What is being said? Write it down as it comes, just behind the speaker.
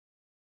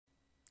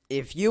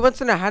If you want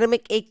to know how to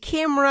make a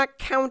camera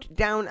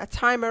countdown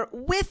timer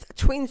with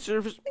twin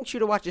servers, make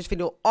sure to watch this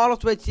video all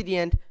the way to the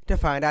end to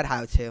find out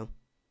how to.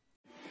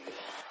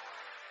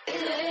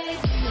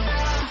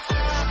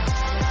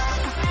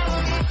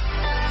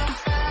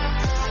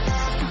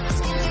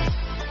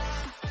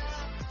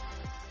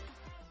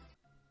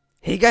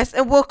 Hey guys,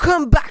 and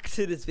welcome back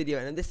to this video.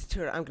 And in this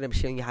tutorial, I'm going to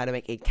be showing you how to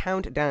make a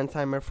countdown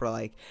timer for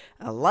like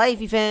a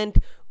live event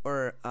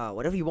or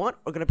whatever you want.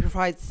 We're going to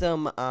provide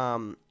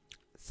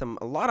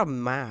a lot of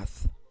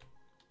math.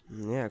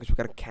 Yeah, because we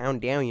got to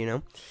count down,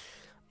 you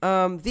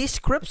know. These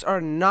scripts are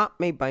not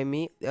made by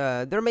me.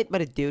 They're made by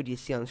the dude you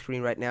see on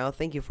screen right now.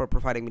 Thank you for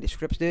providing me the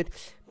scripts, dude.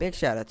 Big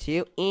shout out to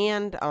you.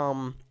 And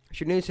if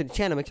you're new to the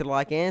channel, make sure to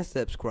like and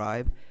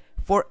subscribe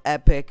for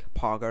epic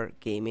Pogger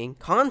gaming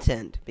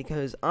content,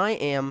 because I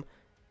am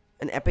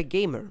an epic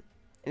gamer.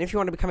 And if you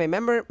want to become a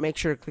member, make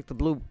sure to click the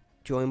blue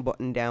join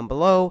button down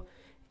below,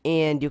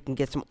 and you can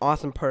get some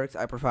awesome perks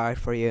I provide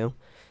for you.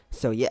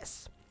 So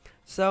yes.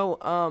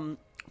 So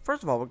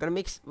first of all, we're gonna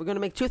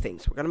make two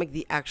things. We're gonna make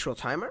the actual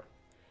timer,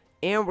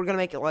 and we're gonna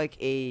make it like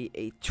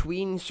a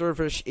tween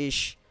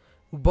servers-ish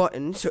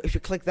button. So if you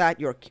click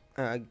that, your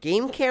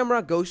game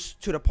camera goes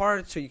to the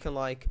part, so you can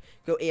like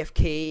go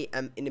AFK,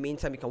 and in the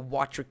meantime you can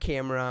watch your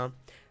camera,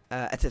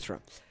 etc.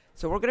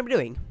 So what we're gonna be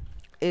doing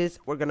is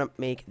we're gonna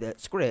make the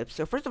script.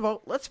 So first of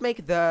all, let's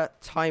make the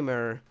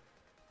timer,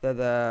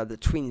 the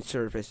tween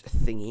service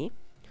thingy.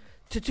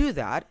 To do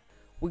that,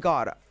 we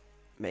gotta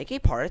make a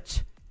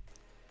part.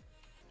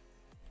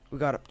 We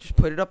gotta just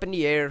put it up in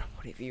the air,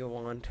 whatever you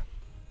want.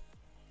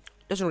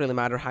 Doesn't really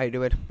matter how you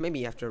do it. Maybe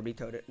you have to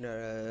retode it,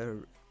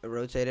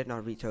 rotate it,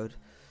 not retode.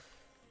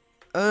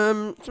 So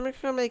I'm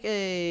just gonna make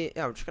a,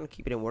 yeah, we're just gonna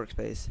keep it in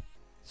workspace.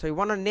 So you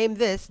wanna name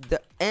this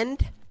the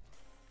end.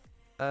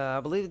 I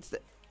believe it's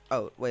the,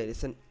 oh wait,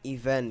 it's an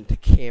event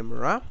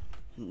camera,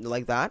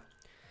 like that.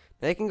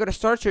 Now you can go to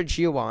start your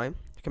GUI.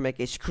 You can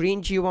make a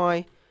screen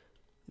GUI,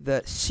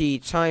 the C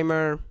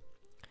timer.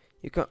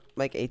 You can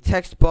make a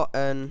text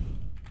button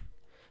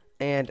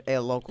and a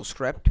local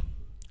script.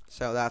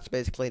 So that's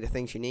basically the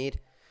things you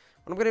need.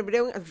 What I'm going to be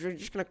doing is we're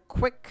just going to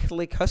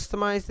quickly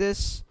customize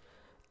this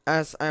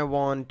as I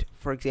want,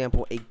 for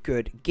example, a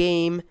good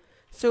game.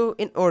 So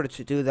in order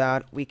to do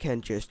that, we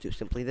can just do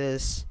simply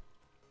this.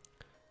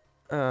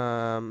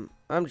 I'm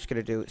just going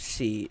to do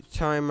C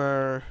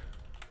timer,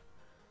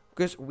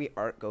 because we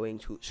are going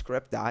to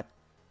script that.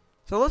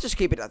 So let's just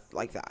keep it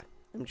like that.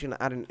 I'm just going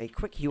to add in a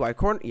quick UI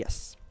corner.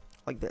 Yes,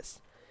 like this.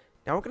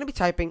 Now we're going to be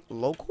typing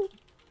local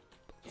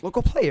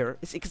player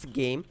is equals to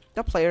game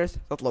dot players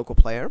dot local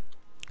player.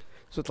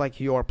 So it's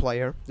like your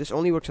player. This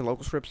only works in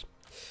local scripts.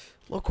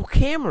 Local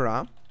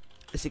camera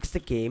is equals to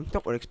game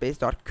dot workspace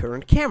dot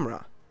current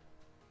camera.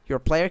 Your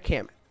player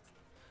camera.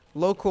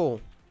 Local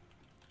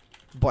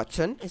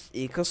button is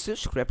equals to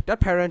script dot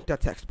parent dot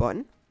text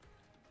button.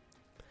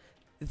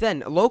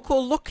 Then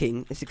local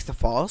looking is equals to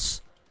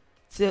false.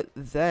 So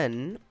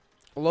then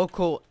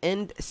local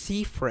end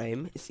C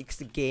frame is equals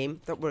to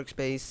game dot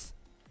workspace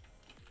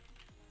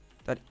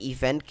dot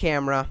event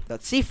camera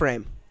dot C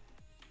frame.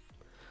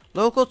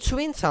 Local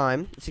tween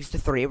time is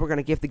 63. We're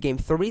gonna give the game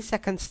 3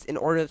 seconds in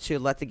order to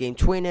let the game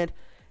tween it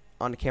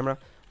on the camera.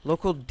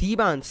 Local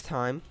debounce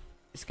time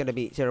is gonna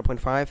be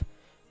 0.5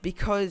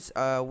 because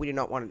we do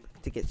not want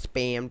it to get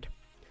spammed.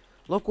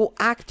 Local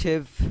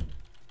active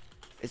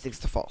is equals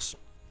to false.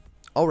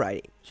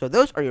 Alrighty, so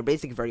those are your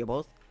basic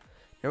variables.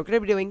 Now we're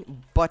gonna be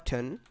doing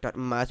button dot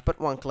mouse but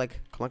one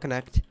click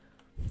connect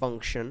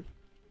function.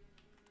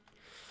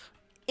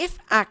 If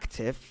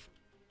active,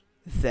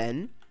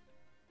 then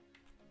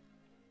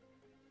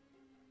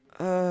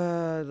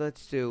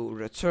let's do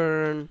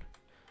return,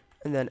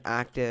 and then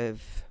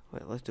active.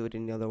 Wait, let's do it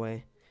in the other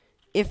way.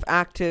 If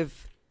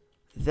active,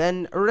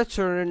 then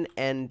return,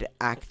 and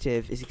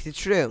active is equal to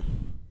true,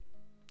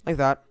 like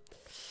that.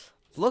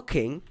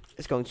 Looking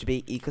is going to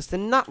be equals to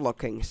not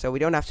looking, so we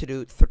don't have to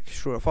do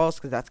true or false,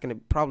 because that's going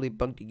to probably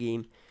bug the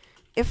game.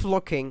 If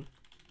looking,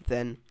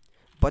 then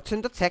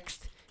button dot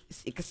text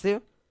is equals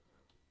to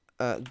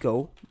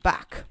go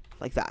back,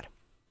 like that.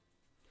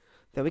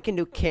 Then we can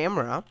do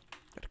camera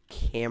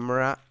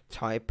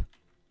type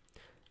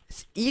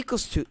is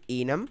equals to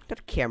enum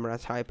camera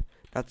type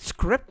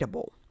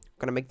scriptable. I'm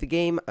gonna make the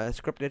game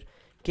scripted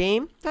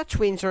game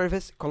tween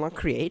service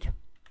create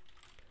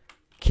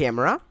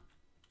camera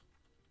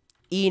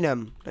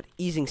enum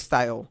easing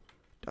style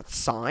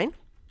sign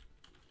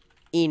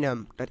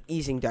enum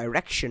easing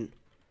direction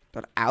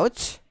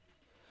out.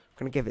 I'm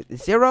gonna give it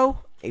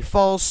 0, a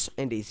false,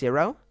 and a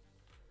 0.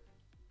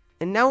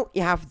 And now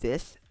you have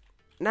this.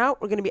 Now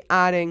we're going to be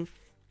adding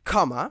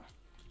comma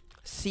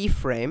C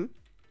frame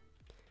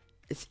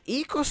is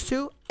equals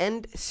to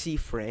end C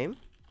frame,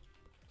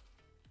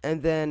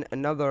 and then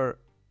another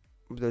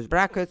of those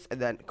brackets, and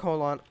then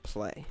colon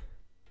play.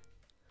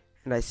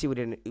 And I see we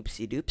did an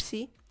oopsie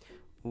doopsie.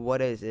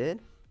 What is it?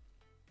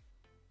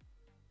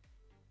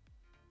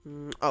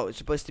 Oh, it's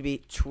supposed to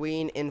be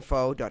tween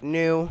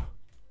info.new,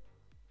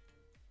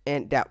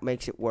 and that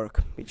makes it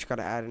work. We just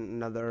gotta add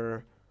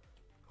another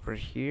over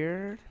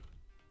here.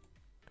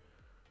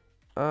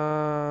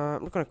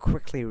 I'm gonna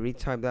quickly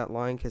retype that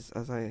line because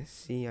as I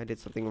see I did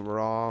something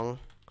wrong.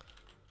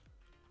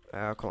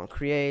 Colon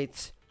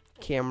create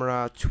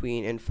camera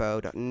tween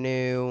info dot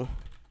new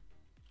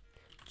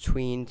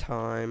tween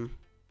time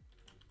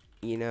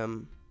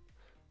enum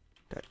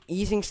dot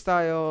easing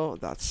style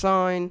dot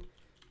sign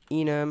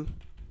enum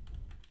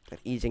dot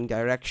easing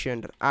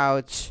direction dot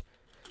out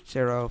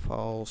 0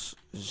 false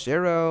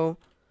 0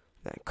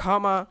 then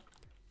comma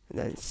and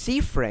then C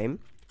frame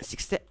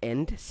 6 to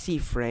end C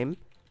frame.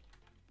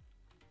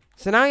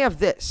 So now you have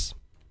this.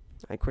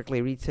 I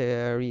quickly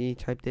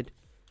retyped it.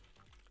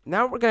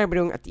 Now we're gonna be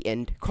doing at the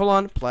end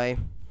colon play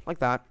like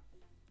that.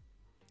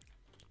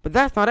 But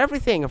that's not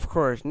everything, of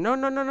course. No.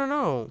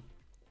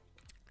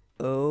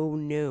 Oh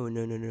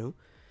no.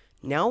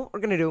 Now we're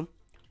gonna do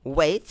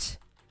wait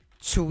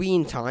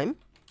tween time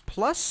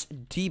plus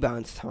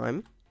debounce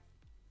time.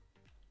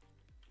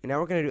 And now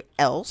we're gonna do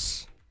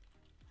else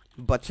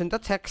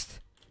button.text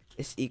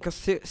is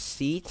equals to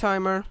C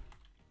timer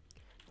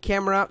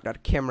camera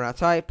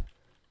type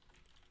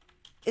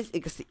is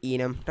equals to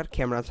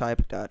enum.camera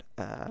type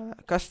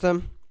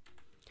custom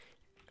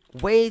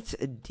wait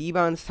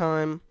debounce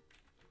time,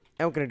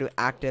 and we're gonna do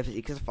active is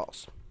equals to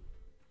false.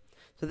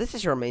 So this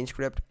is your main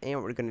script,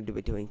 and we're gonna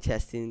be doing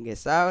testing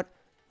this out.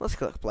 Let's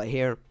click play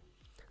here,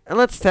 and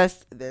let's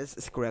test this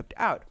script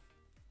out.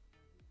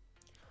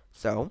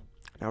 So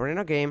now we're in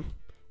our game.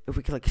 If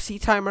we click C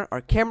timer,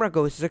 our camera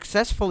goes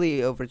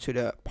successfully over to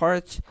the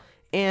parts,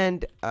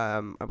 and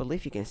I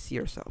believe you can see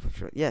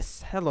yourself.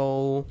 Yes,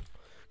 hello.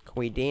 Can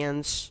we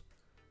dance?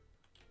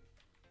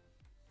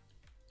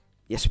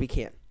 Yes, we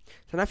can.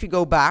 So now if you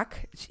go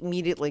back, it's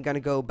immediately going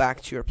to go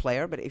back to your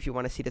player. But if you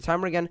want to see the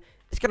timer again,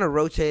 it's going to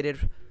rotate it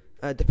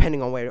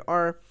depending on where you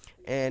are.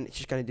 And it's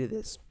just going to do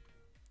this.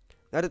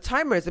 Now the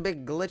timer is a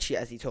bit glitchy,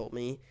 as he told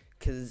me,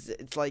 because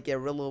it's like a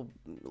little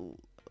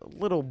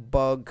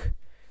bug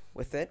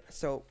with it.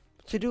 So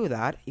to do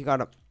that, you got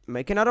to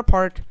make another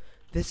part.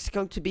 This is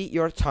going to be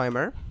your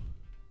timer.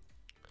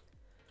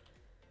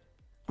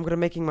 I'm going to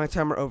making my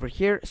timer over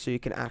here so you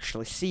can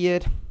actually see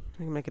it. I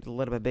can make it a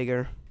little bit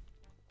bigger.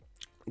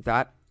 Like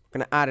that. I'm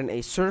going to add in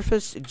a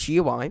surface GUI.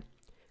 I'm going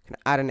to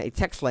add in a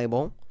text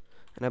label.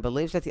 And I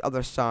believe that the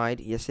other side,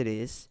 yes it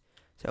is.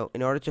 So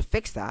in order to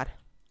fix that,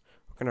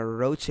 we're going to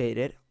rotate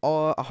it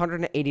all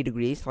 180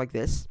 degrees like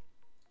this.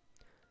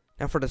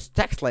 Now for this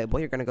text label,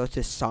 you're going to go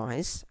to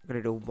size. We're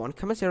going to do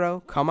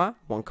 1,0,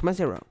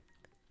 1,0.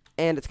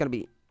 And it's going to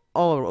be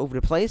all over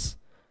the place.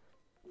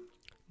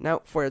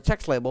 Now for your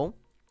text label,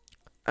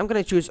 I'm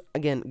going to choose,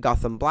 again,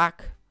 Gotham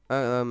Black.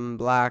 I'm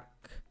going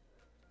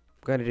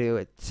to do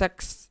it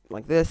text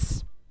like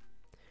this.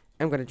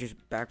 I'm going to choose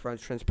background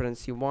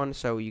transparency 1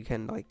 so you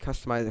can like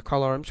customize the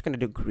color. I'm just going to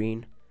do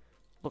green.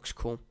 Looks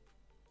cool.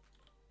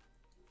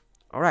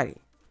 Alrighty.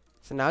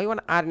 So now you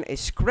want to add in a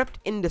script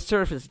in the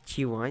surface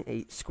GUI,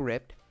 a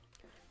script.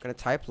 I'm going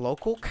to type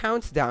local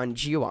countdown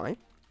GUI.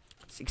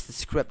 It's the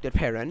scripted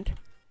parent.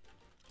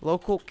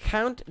 Local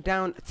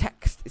countdown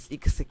text is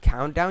equals to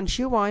countdown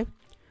GUI.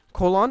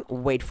 Colon,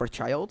 wait for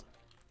child,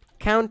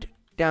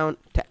 countdown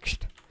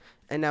text.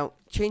 And now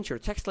change your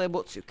text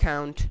label to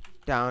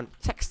countdown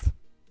text.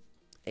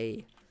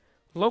 A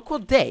local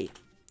day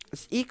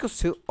is equals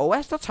to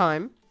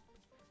os.time.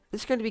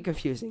 This is going to be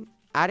confusing.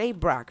 Add a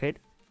bracket,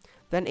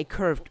 then a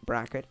curved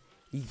bracket.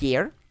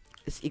 Year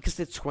is equals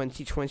to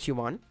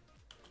 2021.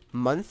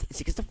 Month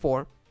is equals to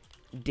 4.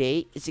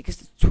 Day is equals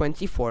to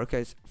 24.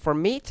 Because for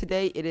me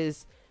today it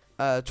is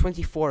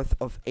 24th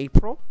of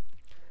April.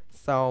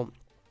 So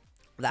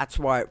that's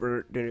why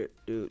we're gonna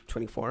do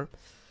 24.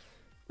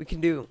 We can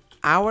do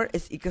hour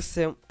is equals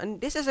to, and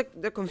this is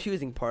the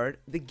confusing part.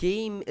 The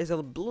game is a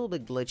little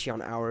bit glitchy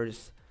on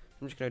hours.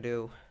 I'm just gonna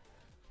do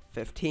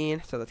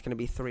 15, so that's gonna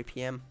be 3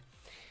 p.m.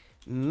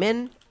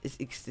 Min is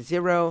equals to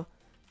 0,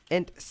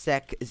 and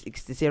sec is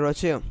equals to 0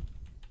 too.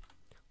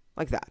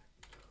 Like that.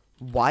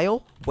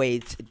 While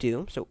waits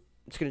do, so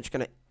it's just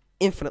gonna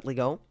infinitely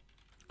go.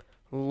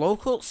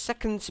 Local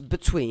seconds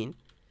between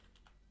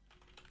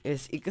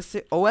is equals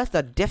to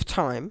os.diff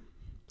time.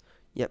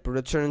 Yep,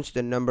 returns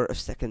the number of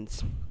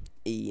seconds.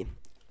 E.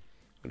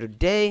 Go to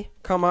day,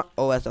 comma,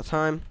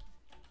 os.time.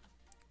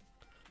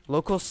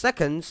 Local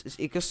seconds is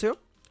equals to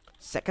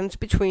seconds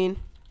between,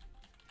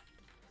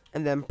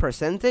 and then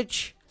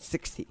percentage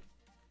 60.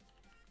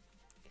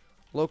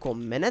 Local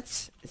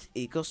minutes is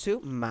equals to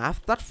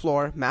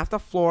math.floor.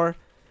 Math.floor,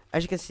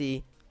 as you can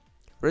see,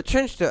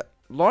 returns the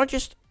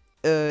largest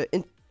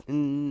in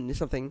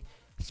something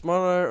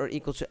smaller or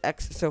equal to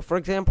x. So for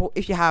example,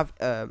 if you have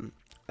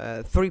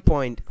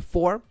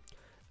 3.4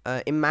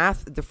 in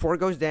math, the 4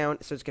 goes down,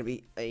 so it's gonna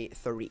be a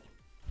 3.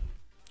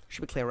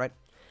 Should be clear, right?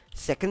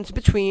 Seconds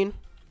between,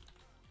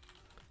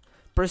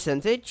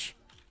 percentage,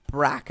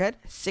 bracket,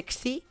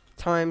 60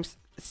 times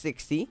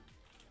 60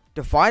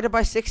 divided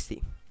by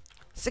 60.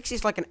 60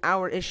 is like an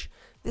hour-ish.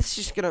 This is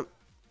just gonna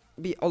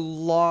be a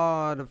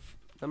lot of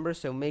numbers,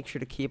 so make sure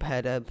to keep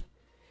head up.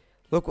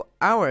 Local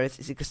hours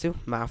is equal to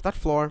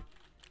math.floor,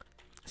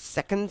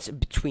 seconds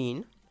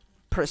between,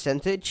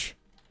 percentage,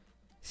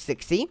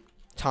 60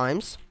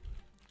 times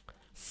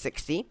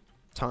 60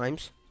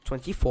 times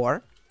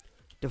 24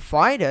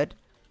 divided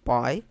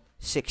by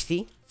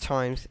 60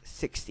 times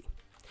 60.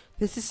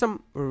 This is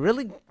some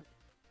really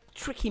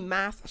tricky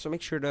math, so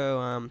make sure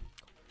to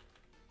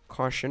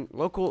caution.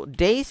 Local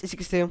days is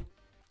equal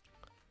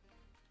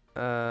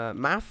to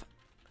math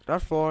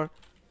dot for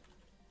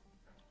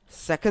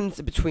seconds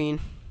between.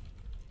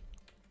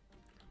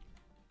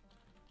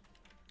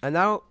 And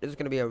now this is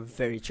going to be a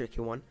very tricky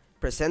one.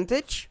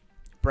 Percentage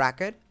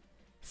bracket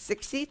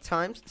 60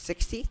 times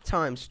 60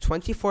 times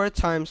 24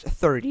 times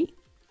 30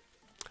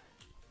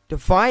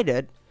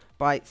 divided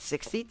by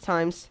 60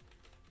 times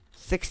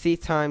 60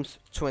 times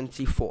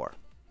 24,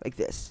 like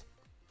this.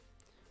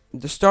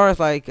 The star is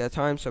like a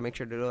time, so make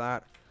sure to do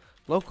that.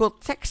 Local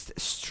text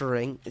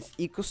string is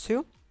equals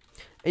to,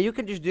 and you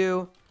can just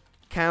do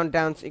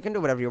countdowns. You can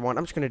do whatever you want.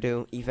 I'm just gonna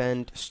do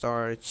event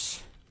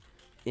starts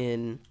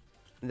in,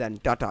 then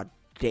dot dot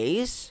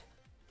days.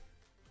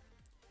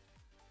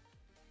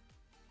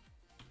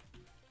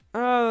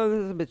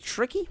 This is a bit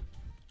tricky.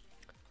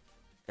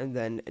 And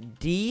then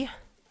D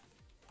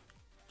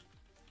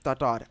dot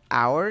dot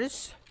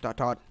hours dot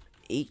dot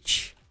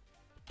H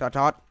dot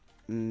dot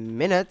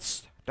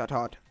minutes dot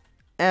dot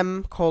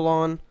M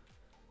colon,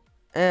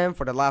 and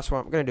for the last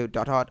one I'm gonna do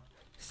dot dot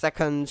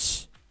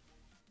seconds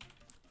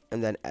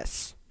and then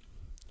S.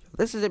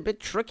 This is a bit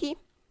tricky.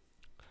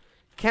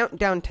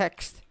 Countdown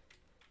text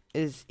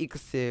is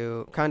equals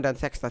to countdown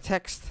text dot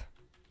text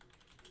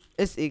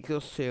is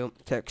equals to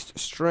text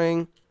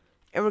string,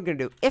 and we're gonna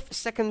do if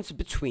seconds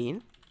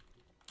between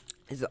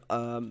is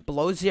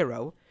below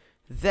 0,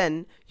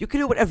 then you can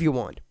do whatever you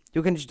want.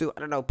 You can just do, I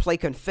don't know, play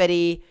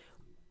confetti,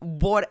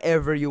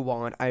 whatever you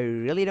want. I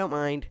really don't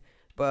mind,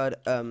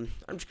 but I'm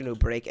just gonna do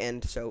break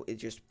end, so it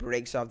just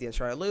breaks off the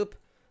entire loop.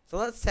 So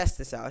let's test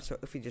this out. So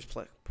if we just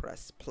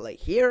press play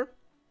here,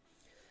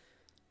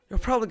 you're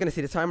probably gonna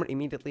see the timer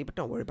immediately, but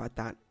don't worry about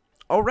that.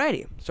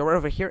 Alrighty, so we're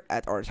over here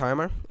at our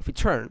timer. If we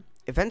turn,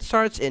 event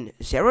starts in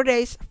 0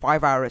 days,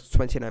 5 hours,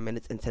 29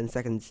 minutes, and 10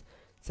 seconds.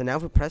 So now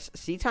if we press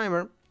C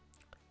timer,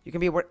 you can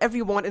be wherever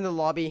you want in the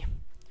lobby.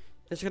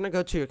 It's gonna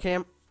go to your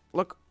cam.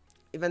 Look,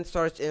 event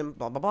starts in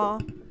blah blah blah,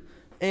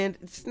 and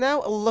it's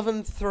now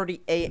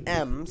 11:30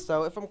 a.m.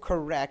 So if I'm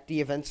correct,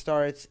 the event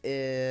starts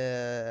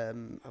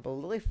in I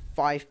believe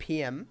 5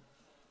 p.m.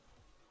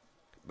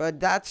 But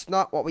that's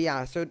not what we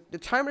asked. So the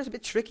timer is a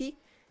bit tricky.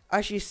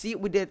 As you see,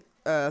 we did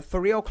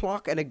 3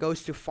 o'clock and it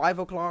goes to 5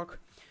 o'clock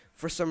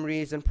for some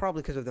reason,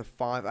 probably because of the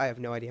 5. I have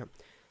no idea.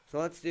 So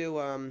let's do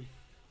let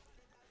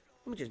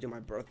me just do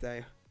my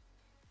birthday.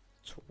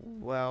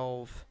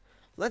 12.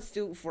 Let's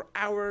do for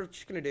hour.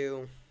 Just gonna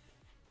do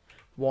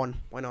 1.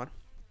 Why not?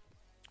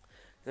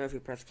 Now if we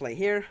press play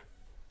here,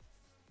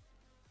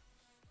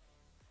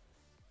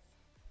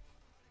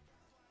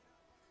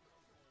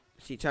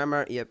 see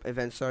timer. Yep,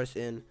 event starts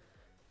in.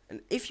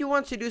 And if you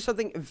want to do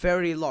something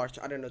very large,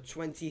 I don't know,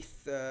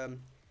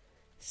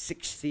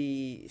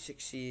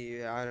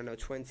 60, I don't know,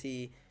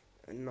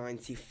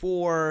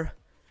 2094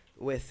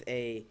 with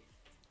a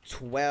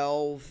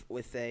 12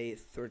 with a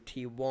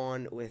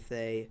 31 with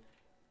a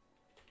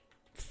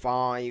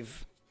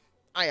 5.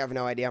 I have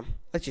no idea.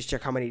 Let's just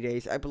check how many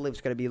days. I believe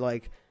it's gonna be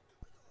like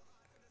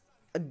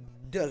a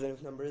dozen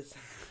of numbers.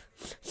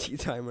 See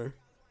timer.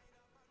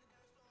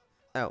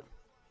 Oh,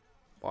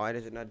 why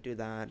does it not do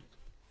that?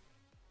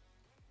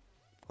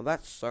 Well,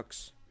 that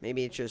sucks.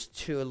 Maybe it's just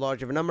too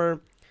large of a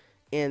number,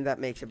 and that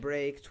makes a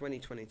break.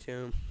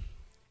 2022.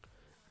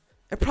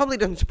 It probably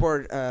doesn't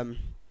support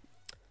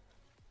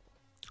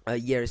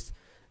years,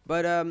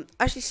 but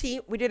actually, see,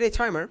 we did a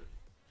timer,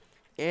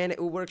 and it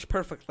works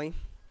perfectly.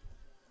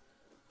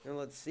 And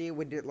let's see,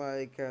 we did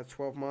like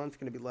 12 months.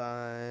 Gonna be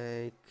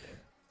like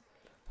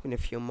in a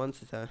few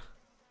months.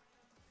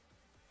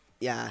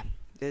 Yeah,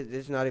 this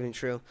is not even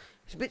true.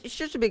 It's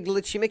just a big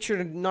glitch. You make sure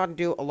to not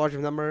do a larger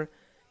number.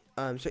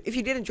 So if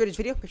you did enjoy this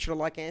video, make sure to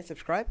like and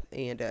subscribe.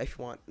 And if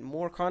you want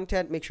more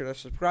content, make sure to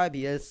subscribe.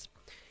 Yes.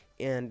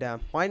 And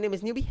my name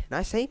is Newbie, and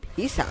I say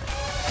peace out.